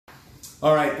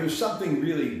All right, there's something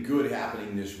really good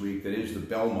happening this week that is the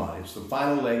Belmont. It's the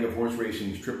final leg of horse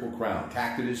racing's Triple Crown.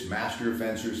 Tacitus, Master,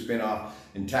 Fencer, Spinoff,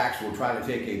 and Tax will try to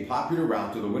take a popular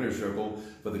route to the winner's circle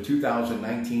for the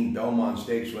 2019 Belmont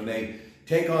Stakes when they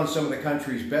take on some of the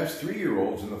country's best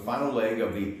 3-year-olds in the final leg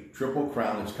of the Triple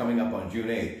Crown that's coming up on June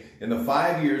 8th. In the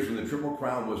 5 years when the Triple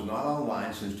Crown was not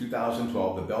online since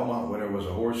 2012, the Belmont winner was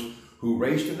a horse who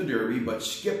raced in the Derby but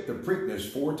skipped the Preakness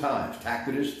 4 times.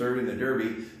 Tacitus, 3rd in the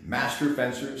Derby, Master,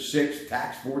 Fencer, 6th,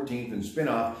 Tax, 14th, and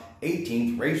Spinoff,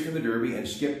 18th, raced in the Derby and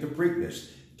skipped the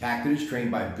Preakness. Tacitus, trained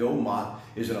by Belmont,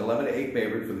 is an 11-8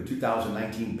 favorite for the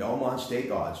 2019 Belmont Stake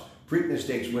odds. Preakness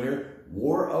Stakes winner,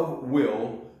 War of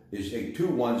Will, is a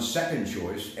 2-1 second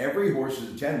choice. Every horse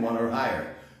is a 10-1 or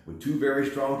higher. With 2 very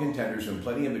strong contenders and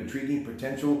plenty of intriguing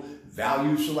potential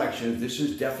value selections, this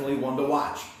is definitely one to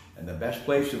watch. And the best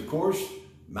place, of course,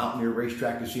 Mountaineer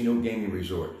Racetrack Casino Gaming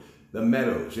Resort, the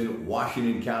Meadows in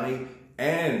Washington County,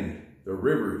 and the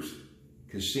Rivers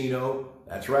Casino.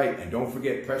 That's right. And don't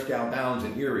forget Presque Isle Downs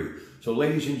in Erie. So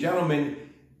ladies and gentlemen,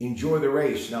 enjoy the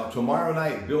race. Now tomorrow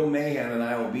night, Bill Mahan and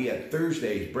I will be at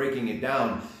Thursdays breaking it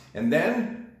down. And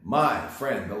then my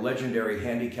friend, the legendary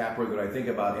handicapper that I think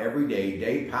about every day,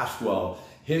 Dave Pasquale,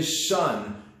 his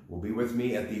son, will be with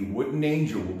me at the Wooden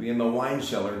Angel. We'll be in the wine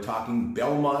cellar talking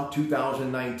Belmont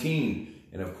 2019.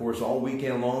 And of course, all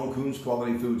weekend long, Coons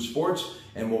Quality Food Sports.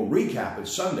 And we'll recap it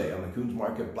Sunday on the Coons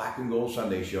Market Black and Gold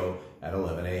Sunday Show at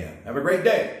 11 a.m. Have a great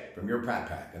day from your Pratte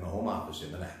Pack in the home office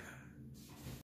in the NAC.